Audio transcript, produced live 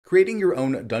Creating your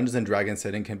own Dungeons & Dragons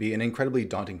setting can be an incredibly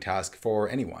daunting task for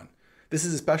anyone. This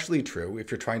is especially true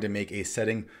if you're trying to make a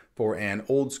setting for an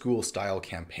old school style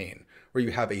campaign, where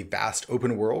you have a vast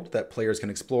open world that players can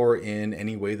explore in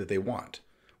any way that they want.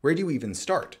 Where do you even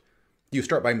start? Do you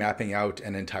start by mapping out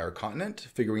an entire continent,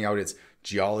 figuring out its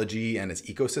geology and its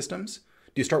ecosystems?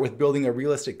 Do you start with building a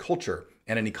realistic culture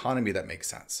and an economy that makes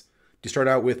sense? Do you start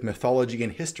out with mythology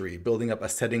and history, building up a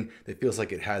setting that feels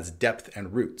like it has depth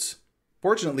and roots?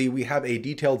 Fortunately, we have a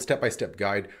detailed step-by-step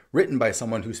guide written by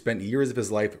someone who spent years of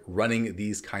his life running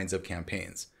these kinds of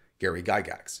campaigns, Gary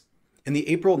Gygax. In the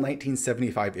April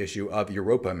 1975 issue of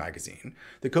Europa magazine,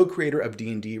 the co-creator of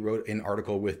D&D wrote an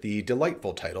article with the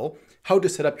delightful title, How to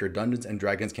Set Up Your Dungeons &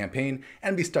 Dragons Campaign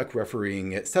and Be Stuck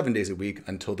Refereeing It 7 days a week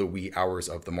until the wee hours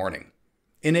of the morning.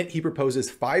 In it, he proposes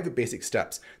 5 basic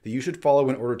steps that you should follow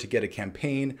in order to get a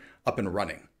campaign up and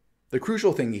running. The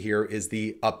crucial thing here is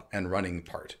the up and running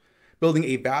part. Building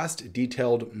a vast,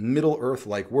 detailed,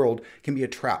 Middle-earth-like world can be a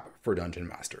trap for dungeon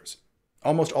masters.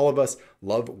 Almost all of us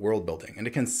love world building, and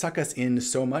it can suck us in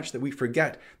so much that we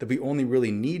forget that we only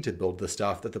really need to build the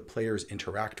stuff that the players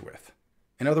interact with.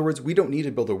 In other words, we don't need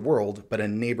to build a world, but a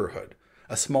neighborhood.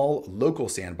 A small, local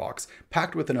sandbox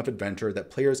packed with enough adventure that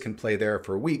players can play there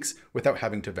for weeks without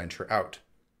having to venture out.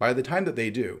 By the time that they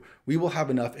do, we will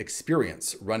have enough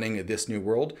experience running this new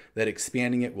world that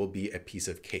expanding it will be a piece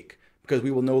of cake, because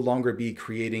we will no longer be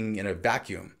creating in a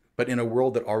vacuum, but in a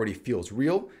world that already feels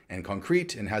real and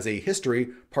concrete and has a history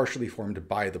partially formed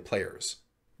by the players.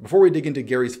 Before we dig into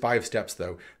Gary's 5 steps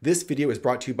though, this video is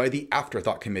brought to you by the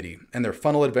Afterthought Committee and their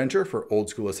funnel adventure for old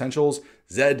school essentials,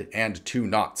 Zed and 2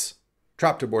 Knots.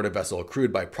 Trapped aboard a vessel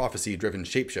crewed by prophecy-driven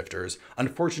shapeshifters,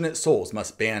 unfortunate souls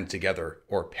must band together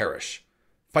or perish.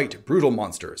 Fight brutal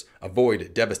monsters,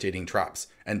 avoid devastating traps,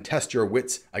 and test your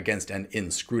wits against an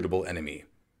inscrutable enemy.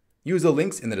 Use the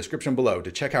links in the description below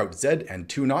to check out Zed and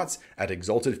 2 Knots at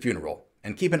Exalted Funeral,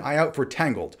 and keep an eye out for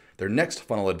Tangled, their next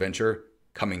funnel adventure,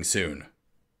 coming soon.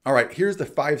 Alright, here's the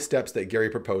 5 steps that Gary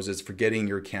proposes for getting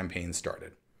your campaign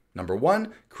started. Number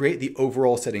 1, create the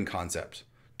overall setting concept.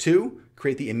 2,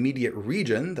 create the immediate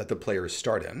region that the players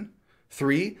start in.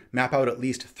 3, map out at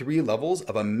least 3 levels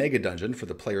of a mega dungeon for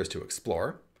the players to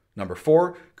explore. Number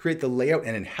 4, create the layout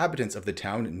and inhabitants of the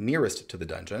town nearest to the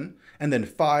dungeon. And then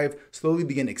 5, slowly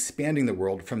begin expanding the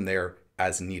world from there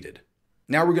as needed.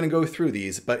 Now we're going to go through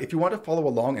these, but if you want to follow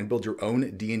along and build your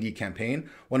own D&D campaign,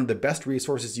 one of the best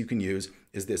resources you can use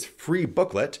is this free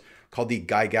booklet called the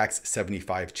Gygax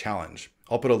 75 Challenge.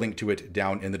 I'll put a link to it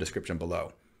down in the description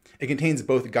below. It contains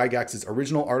both Gygax's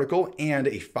original article and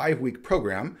a 5-week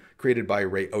program created by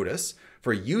Ray Otis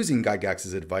for using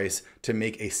Gygax's advice to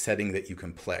make a setting that you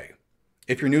can play.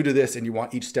 If you're new to this and you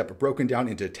want each step broken down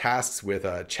into tasks with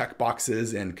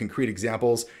checkboxes and concrete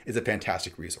examples, it's a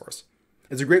fantastic resource.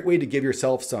 It's a great way to give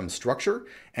yourself some structure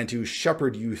and to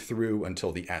shepherd you through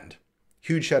until the end.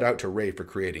 Huge shout out to Ray for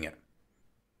creating it.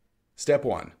 Step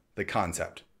 1, the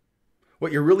concept.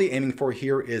 What you're really aiming for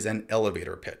here is an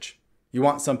elevator pitch. You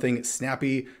want something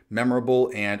snappy,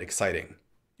 memorable, and exciting.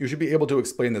 You should be able to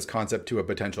explain this concept to a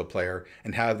potential player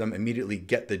and have them immediately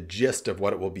get the gist of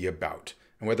what it will be about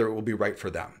and whether it will be right for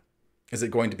them. Is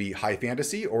it going to be high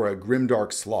fantasy or a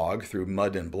grimdark slog through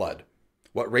mud and blood?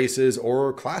 What races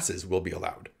or classes will be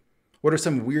allowed? What are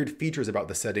some weird features about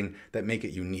the setting that make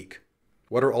it unique?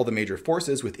 What are all the major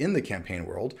forces within the campaign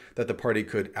world that the party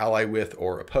could ally with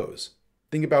or oppose?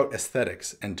 Think about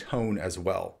aesthetics and tone as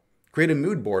well. Create a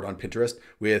mood board on Pinterest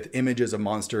with images of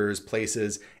monsters,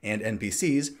 places, and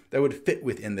NPCs that would fit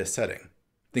within this setting.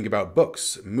 Think about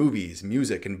books, movies,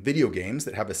 music, and video games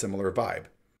that have a similar vibe.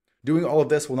 Doing all of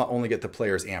this will not only get the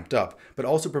players amped up, but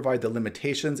also provide the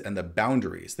limitations and the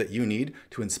boundaries that you need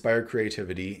to inspire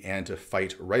creativity and to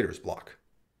fight writer's block.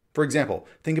 For example,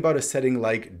 think about a setting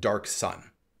like Dark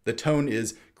Sun. The tone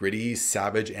is gritty,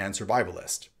 savage, and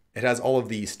survivalist. It has all of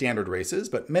the standard races,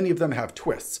 but many of them have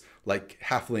twists, like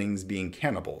halflings being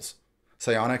cannibals.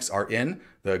 Psionics are in,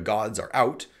 the gods are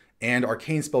out, and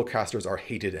arcane spellcasters are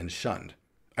hated and shunned.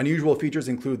 Unusual features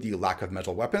include the lack of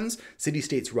metal weapons,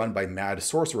 city-states run by mad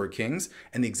sorcerer kings,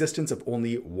 and the existence of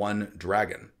only one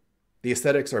dragon. The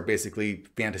aesthetics are basically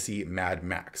fantasy Mad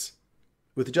Max.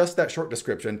 With just that short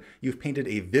description, you've painted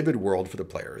a vivid world for the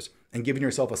players and given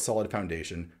yourself a solid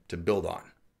foundation to build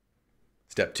on.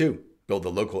 Step 2, build the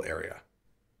local area.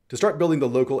 To start building the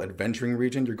local adventuring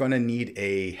region, you're going to need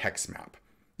a hex map.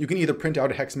 You can either print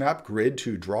out a hex map grid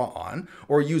to draw on,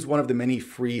 or use one of the many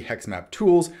free hex map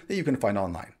tools that you can find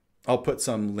online. I'll put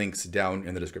some links down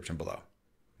in the description below.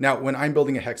 Now, when I'm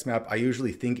building a hex map, I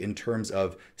usually think in terms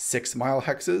of 6-mile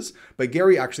hexes, but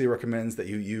Gary actually recommends that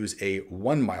you use a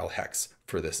 1-mile hex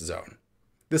for this zone.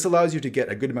 This allows you to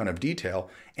get a good amount of detail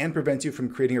and prevents you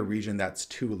from creating a region that's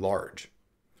too large.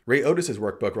 Ray Otis's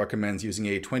workbook recommends using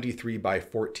a 23 by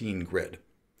 14 grid.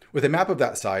 With a map of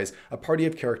that size, a party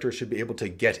of characters should be able to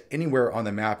get anywhere on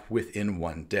the map within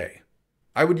one day.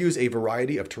 I would use a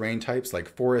variety of terrain types like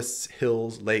forests,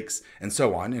 hills, lakes, and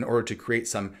so on in order to create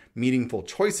some meaningful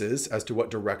choices as to what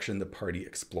direction the party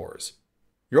explores.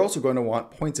 You're also going to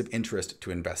want points of interest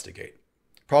to investigate.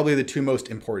 Probably the two most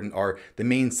important are the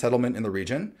main settlement in the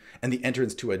region and the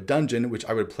entrance to a dungeon, which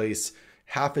I would place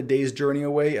half a day's journey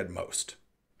away at most.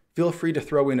 Feel free to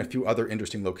throw in a few other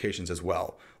interesting locations as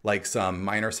well, like some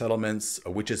minor settlements,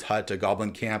 a witch's hut, a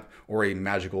goblin camp, or a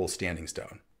magical standing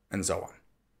stone, and so on.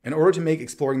 In order to make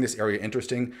exploring this area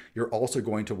interesting, you're also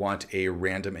going to want a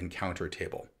random encounter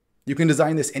table. You can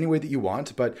design this any way that you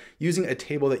want, but using a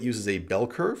table that uses a bell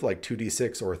curve like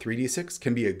 2d6 or 3d6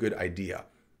 can be a good idea,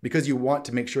 because you want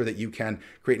to make sure that you can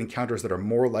create encounters that are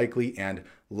more likely and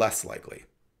less likely.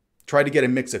 Try to get a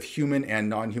mix of human and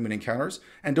non-human encounters,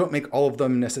 and don't make all of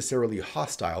them necessarily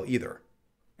hostile either.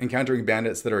 Encountering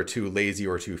bandits that are too lazy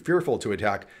or too fearful to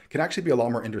attack can actually be a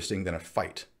lot more interesting than a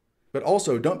fight. But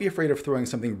also, don't be afraid of throwing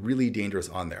something really dangerous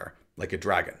on there, like a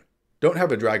dragon. Don't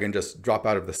have a dragon just drop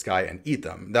out of the sky and eat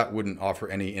them. That wouldn't offer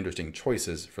any interesting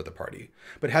choices for the party.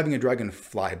 But having a dragon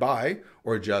fly by,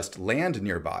 or just land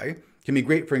nearby, can be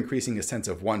great for increasing a sense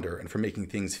of wonder and for making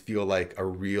things feel like a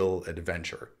real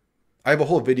adventure. I have a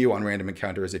whole video on random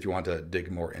encounters if you want to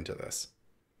dig more into this.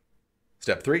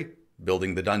 Step 3.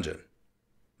 Building the dungeon.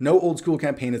 No old school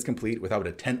campaign is complete without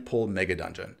a tentpole mega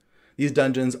dungeon. These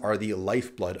dungeons are the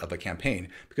lifeblood of a campaign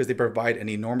because they provide an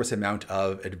enormous amount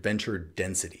of adventure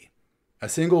density. A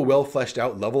single well-fleshed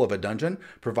out level of a dungeon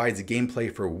provides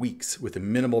gameplay for weeks with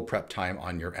minimal prep time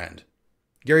on your end.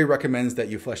 Gary recommends that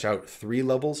you flesh out 3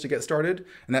 levels to get started,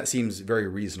 and that seems very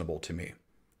reasonable to me.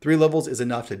 3 levels is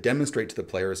enough to demonstrate to the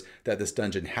players that this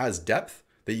dungeon has depth,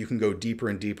 that you can go deeper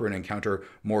and deeper and encounter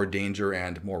more danger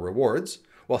and more rewards,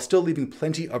 while still leaving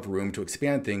plenty of room to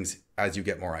expand things as you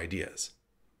get more ideas.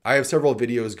 I have several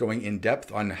videos going in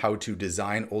depth on how to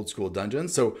design old school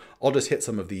dungeons, so I'll just hit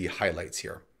some of the highlights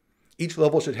here. Each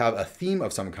level should have a theme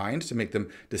of some kind to make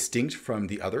them distinct from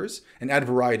the others and add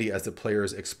variety as the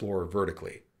players explore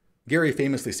vertically. Gary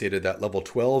famously stated that level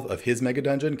 12 of his mega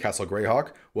dungeon, Castle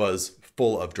Greyhawk, was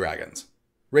full of dragons.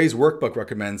 Ray's workbook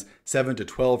recommends 7 to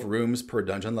 12 rooms per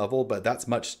dungeon level, but that's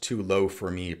much too low for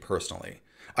me personally.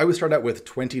 I would start out with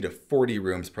 20 to 40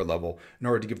 rooms per level in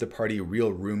order to give the party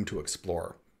real room to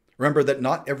explore. Remember that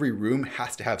not every room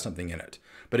has to have something in it,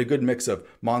 but a good mix of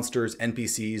monsters,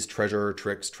 NPCs, treasure,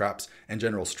 tricks, traps, and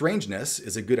general strangeness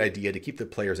is a good idea to keep the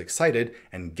players excited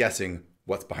and guessing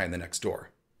what's behind the next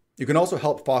door. You can also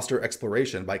help foster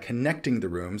exploration by connecting the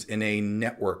rooms in a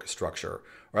network structure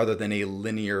rather than a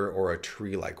linear or a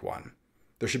tree-like one.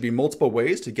 There should be multiple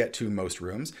ways to get to most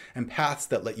rooms and paths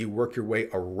that let you work your way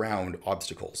around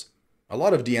obstacles. A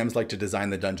lot of DMs like to design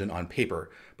the dungeon on paper,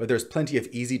 but there's plenty of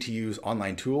easy-to-use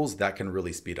online tools that can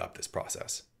really speed up this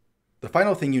process. The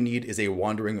final thing you need is a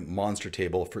wandering monster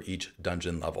table for each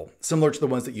dungeon level, similar to the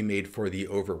ones that you made for the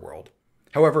overworld.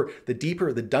 However, the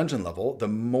deeper the dungeon level, the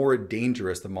more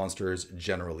dangerous the monsters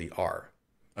generally are.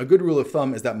 A good rule of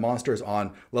thumb is that monsters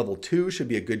on level 2 should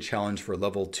be a good challenge for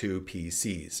level 2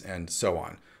 PCs, and so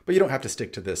on, but you don't have to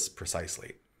stick to this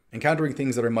precisely. Encountering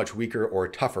things that are much weaker or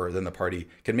tougher than the party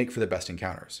can make for the best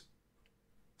encounters.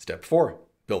 Step 4.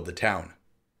 Build the town.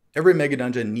 Every mega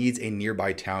dungeon needs a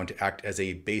nearby town to act as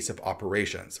a base of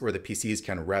operations where the PCs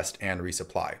can rest and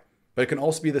resupply. But it can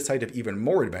also be the site of even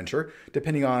more adventure,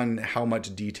 depending on how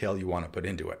much detail you want to put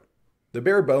into it. The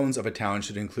bare bones of a town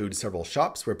should include several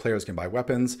shops where players can buy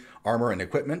weapons, armor, and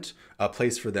equipment, a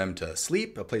place for them to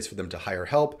sleep, a place for them to hire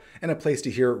help, and a place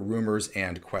to hear rumors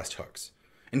and quest hooks.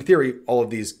 In theory, all of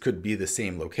these could be the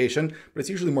same location, but it's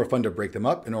usually more fun to break them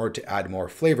up in order to add more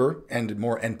flavor and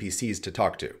more NPCs to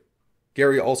talk to.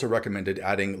 Gary also recommended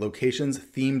adding locations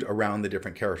themed around the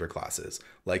different character classes,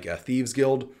 like a Thieves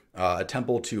Guild, a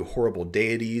temple to horrible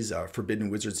deities, a Forbidden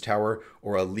Wizard's Tower,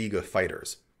 or a League of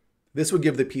Fighters. This would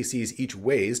give the PCs each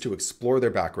ways to explore their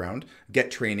background, get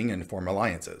training, and form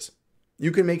alliances.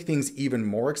 You can make things even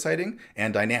more exciting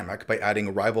and dynamic by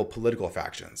adding rival political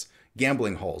factions,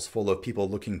 gambling halls full of people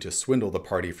looking to swindle the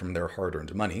party from their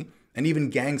hard-earned money, and even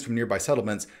gangs from nearby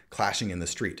settlements clashing in the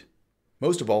street.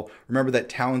 Most of all, remember that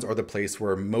towns are the place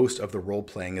where most of the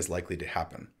role-playing is likely to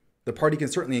happen. The party can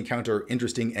certainly encounter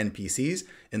interesting NPCs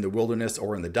in the wilderness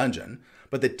or in the dungeon,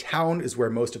 but the town is where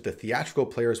most of the theatrical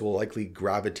players will likely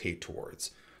gravitate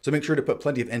towards. So make sure to put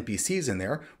plenty of NPCs in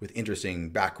there with interesting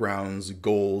backgrounds,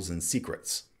 goals, and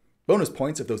secrets. Bonus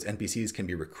points if those NPCs can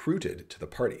be recruited to the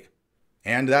party.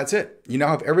 And that's it. You now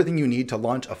have everything you need to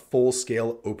launch a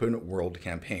full-scale open world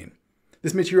campaign.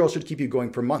 This material should keep you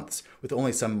going for months, with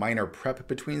only some minor prep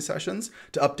between sessions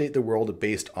to update the world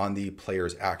based on the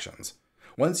player's actions.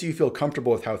 Once you feel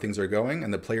comfortable with how things are going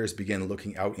and the players begin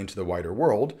looking out into the wider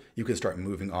world, you can start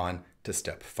moving on to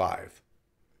Step 5.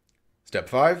 Step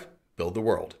 5, build the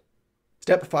world.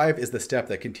 Step 5 is the step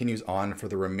that continues on for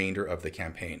the remainder of the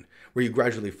campaign, where you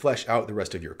gradually flesh out the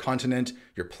rest of your continent,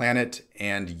 your planet,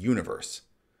 and universe.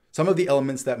 Some of the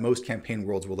elements that most campaign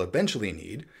worlds will eventually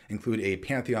need include a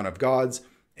pantheon of gods,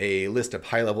 a list of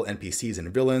high-level NPCs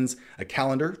and villains, a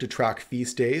calendar to track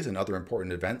feast days and other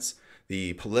important events,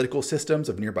 the political systems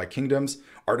of nearby kingdoms,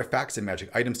 artifacts and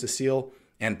magic items to steal,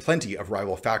 and plenty of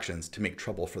rival factions to make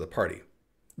trouble for the party.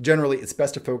 Generally, it's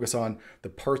best to focus on the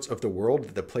parts of the world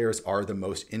that the players are the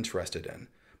most interested in.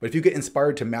 But if you get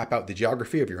inspired to map out the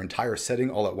geography of your entire setting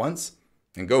all at once,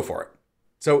 then go for it.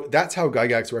 So that's how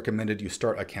Gygax recommended you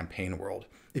start a campaign world.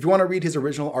 If you want to read his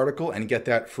original article and get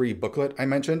that free booklet I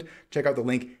mentioned, check out the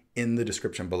link in the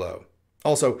description below.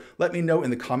 Also, let me know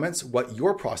in the comments what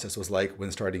your process was like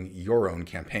when starting your own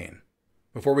campaign.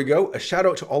 Before we go, a shout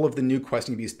out to all of the new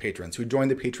Questing Beast patrons who joined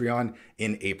the Patreon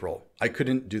in April. I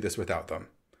couldn't do this without them.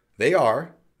 They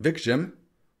are Vikjim,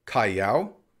 Kai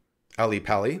Yao, Ali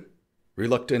Pally,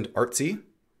 Reluctant Artsy,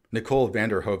 Nicole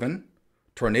Vanderhoven,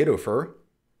 Tornado Fur,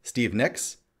 Steve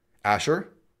Nix, Asher,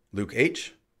 Luke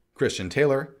H., Christian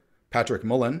Taylor, Patrick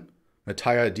Mullen,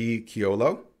 Mattia D.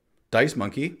 Chiolo, Dice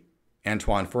Monkey,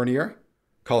 Antoine Fournier,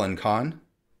 Colin Kahn,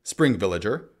 Spring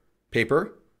Villager,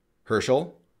 Paper,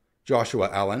 Herschel, Joshua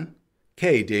Allen,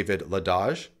 K. David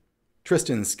Ladage,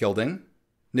 Tristan Skilding,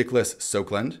 Nicholas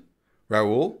Soakland,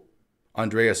 Raoul,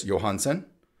 Andreas Johansson,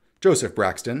 Joseph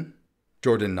Braxton,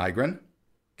 Jordan Nygren,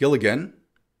 Gilligan,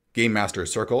 Game Master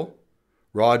Circle,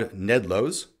 Rod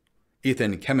Nedlows,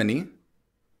 Ethan Kemeny,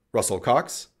 Russell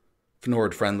Cox,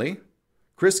 Fnord Friendly,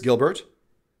 Chris Gilbert,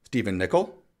 Stephen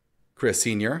Nickel, Chris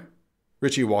Sr.,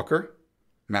 Richie Walker,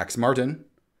 Max Martin,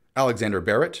 Alexander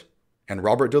Barrett, and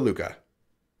Robert DeLuca.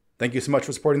 Thank you so much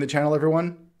for supporting the channel,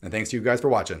 everyone, and thanks to you guys for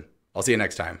watching. I'll see you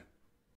next time.